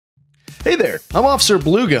Hey there, I'm Officer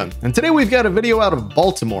Bluegun, and today we've got a video out of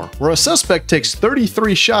Baltimore, where a suspect takes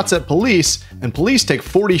 33 shots at police, and police take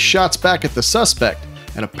 40 shots back at the suspect,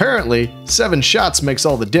 and apparently, 7 shots makes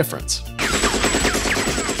all the difference.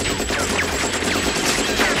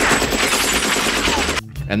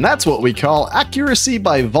 And that's what we call accuracy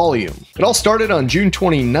by volume. It all started on June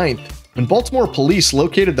 29th, when Baltimore police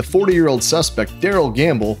located the 40-year-old suspect, Daryl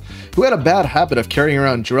Gamble, who had a bad habit of carrying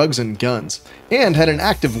around drugs and guns, and had an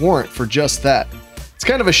active warrant for just that. It's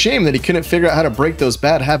kind of a shame that he couldn't figure out how to break those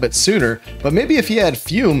bad habits sooner, but maybe if he had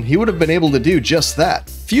PEWS, he would have been able to do just that.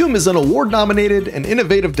 PEWS is an award-nominated and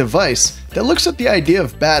innovative device that looks at the idea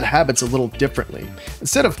of bad habits a little differently.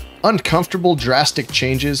 Instead of uncomfortable, drastic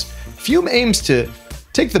changes, PEWS aims to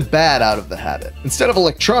take the bad out of the habit. Instead of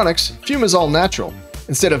electronics, PEWS is all natural.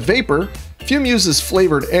 Instead of vapor, PEWS uses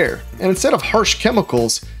flavored air. And instead of harsh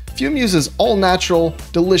chemicals, PEWS uses all natural,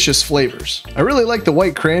 delicious flavors. I really like the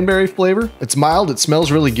white cranberry flavor. It's mild, it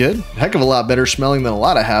smells really good. A heck of a lot better smelling than a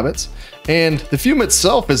lot of habits. And the PEWS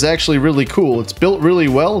itself is actually really cool. It's built really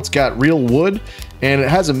well, it's got real wood, and it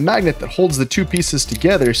has a magnet that holds the two pieces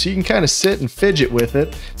together so you can kind of sit and fidget with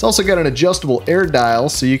it. It's also got an adjustable air dial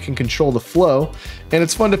so you can control the flow, and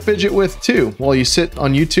it's fun to fidget with too while you sit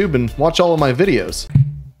on YouTube and watch all of my videos.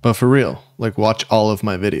 But for real, like watch all of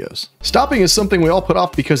my videos. Stopping is something we all put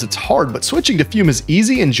off because it's hard, but switching to PEWS is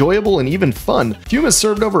easy, enjoyable, and even fun. PEWS has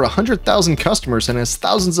served over 100,000 customers and has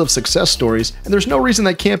thousands of success stories, and there's no reason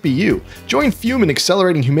that can't be you. Join PEWS in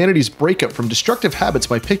accelerating humanity's breakup from destructive habits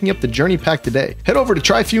by picking up the Journey Pack today. Head over to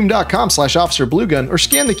trypewms.com/officerbluegun or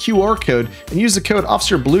scan the QR code and use the code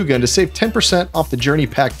officerbluegun to save 10% off the Journey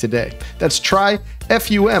Pack today. That's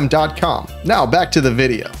trypewms.com. Now back to the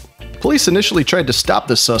video. Police initially tried to stop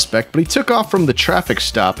the suspect, but he took off from the traffic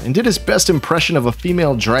stop and did his best impression of a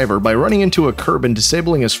female driver by running into a curb and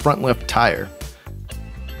disabling his front left tire.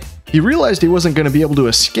 He realized he wasn't going to be able to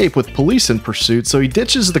escape with police in pursuit, so he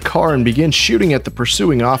ditches the car and begins shooting at the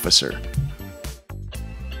pursuing officer.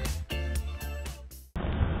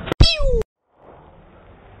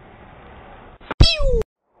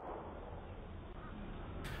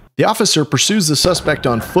 The officer pursues the suspect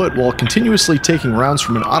on foot while continuously taking rounds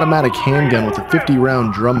from an automatic handgun with a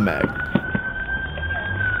 50-round drum mag.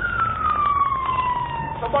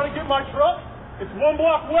 Somebody get my truck. It's 1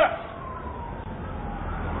 block west.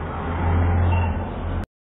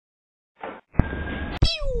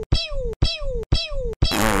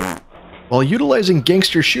 While utilizing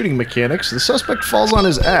gangster shooting mechanics, the suspect falls on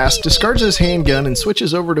his ass, discards his handgun, and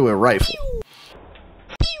switches over to a rifle.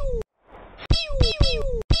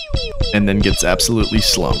 And then gets absolutely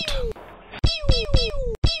slumped.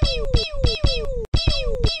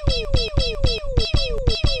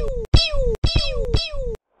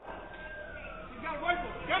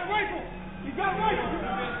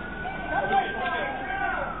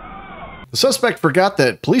 The suspect forgot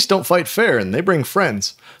that police don't fight fair and they bring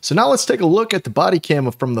friends. So now let's take a look at the body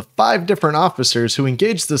cam from the 5 different officers who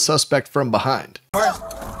engaged the suspect from behind.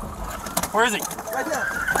 Where is he? Right there.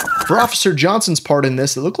 For Officer Johnson's part in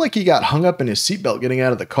this, it looked like he got hung up in his seatbelt getting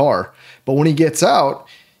out of the car. But when he gets out,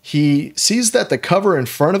 he sees that the cover in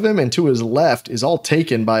front of him and to his left is all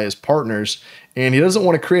taken by his partners, and he doesn't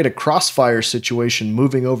want to create a crossfire situation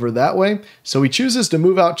moving over that way, so he chooses to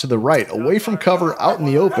move out to the right, away from cover, out in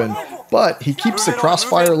the open, but he keeps the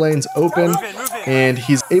crossfire lanes open, and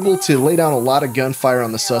he's able to lay down a lot of gunfire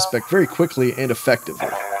on the suspect very quickly and effectively.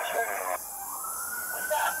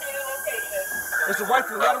 It's a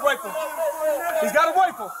rifle. He got a rifle. He's got a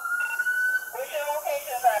rifle.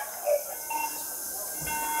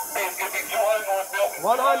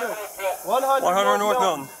 100 North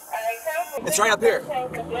Milton. It's right up here. Is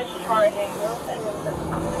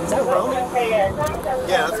that Romy?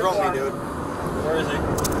 Yeah, that's Romy, dude. Where is he?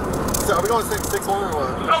 So are we going 6-1 or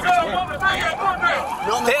what?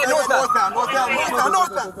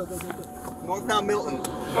 Northbound Milton.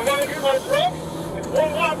 Somebody get my truck. It's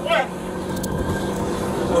 1 block west.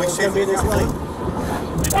 Oh, he's chasing this way.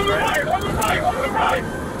 On the right, on the right, on the right.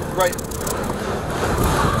 Right.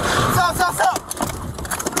 Stop.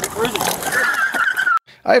 Where is he?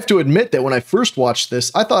 I have to admit that when I first watched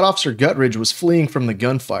this, I thought Officer Guttridge was fleeing from the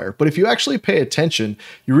gunfire, but if you actually pay attention,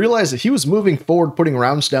 you realize that he was moving forward, putting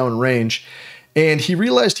rounds down range, and he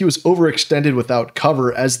realized he was overextended without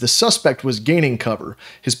cover as the suspect was gaining cover.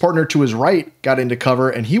 His partner to his right got into cover,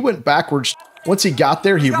 and he went backwards. Once he got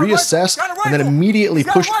there, he reassessed and then immediately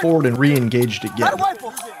pushed forward and re-engaged again.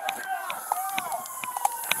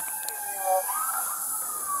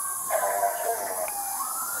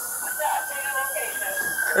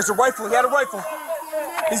 There's a rifle. He had a rifle.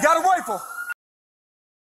 He's got a rifle.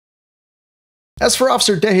 As for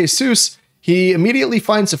Officer DeJesus, he immediately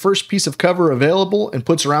finds the first piece of cover available and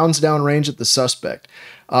puts rounds down range at the suspect.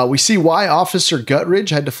 We see why Officer Gutridge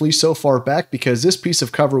had to flee so far back, because this piece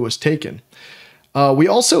of cover was taken. We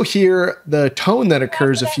also hear the tone that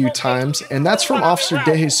occurs a few times, and that's from Officer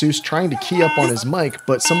DeJesus trying to key up on his mic,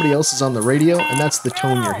 but somebody else is on the radio, and that's the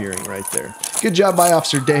tone you're hearing right there. Good job by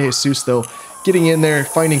Officer DeJesus, though, getting in there,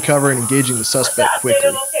 finding cover, and engaging the suspect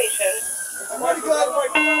quickly.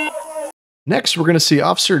 Next, we're going to see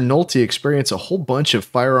Officer Nolte experience a whole bunch of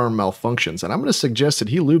firearm malfunctions, and I'm going to suggest that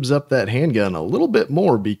he lubes up that handgun a little bit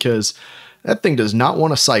more because that thing does not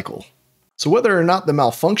want to cycle. So whether or not the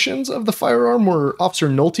malfunctions of the firearm were Officer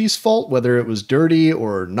Nolte's fault, whether it was dirty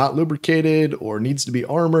or not lubricated or needs to be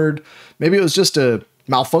armored, maybe it was just a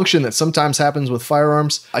malfunction that sometimes happens with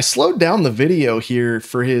firearms. I slowed down the video here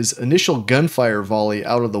for his initial gunfire volley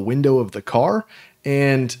out of the window of the car,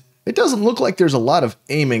 and it doesn't look like there's a lot of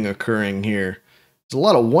aiming occurring here. There's a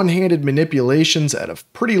lot of one-handed manipulations at a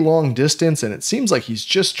pretty long distance, and it seems like he's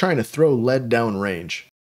just trying to throw lead down range.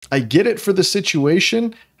 I get it for the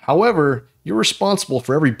situation. However, you're responsible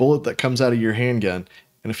for every bullet that comes out of your handgun.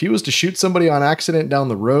 And if he was to shoot somebody on accident down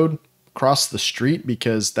the road, across the street,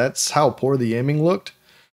 because that's how poor the aiming looked,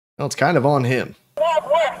 well, it's kind of on him.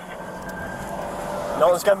 No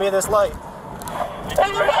one's gonna be in this light.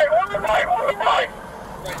 On the right.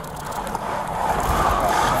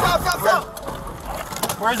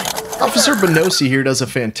 Where is he? Officer Bonosi here does a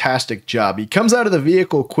fantastic job. He comes out of the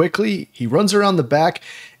vehicle quickly, he runs around the back,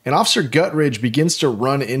 and Officer Gutridge begins to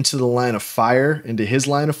run into the line of fire, into his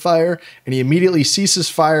line of fire, and he immediately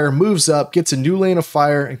ceases fire, moves up, gets a new lane of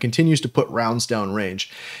fire, and continues to put rounds down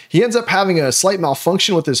range. He ends up having a slight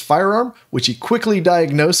malfunction with his firearm, which he quickly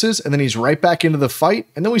diagnoses, and then he's right back into the fight.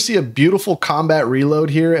 And then we see a beautiful combat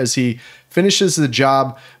reload here as he finishes the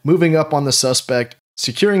job, moving up on the suspect,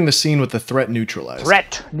 securing the scene with the threat neutralized.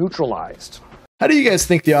 Threat neutralized. How do you guys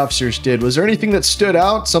think the officers did? Was there anything that stood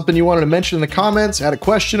out? Something you wanted to mention in the comments? Had a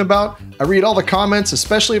question about? I read all the comments,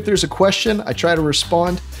 especially if there's a question. I try to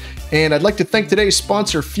respond. And I'd like to thank today's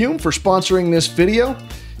sponsor, Fume, for sponsoring this video.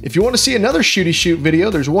 If you want to see another Shooty Shoot video,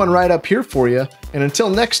 there's one right up here for you. And until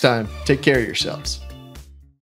next time, take care of yourselves.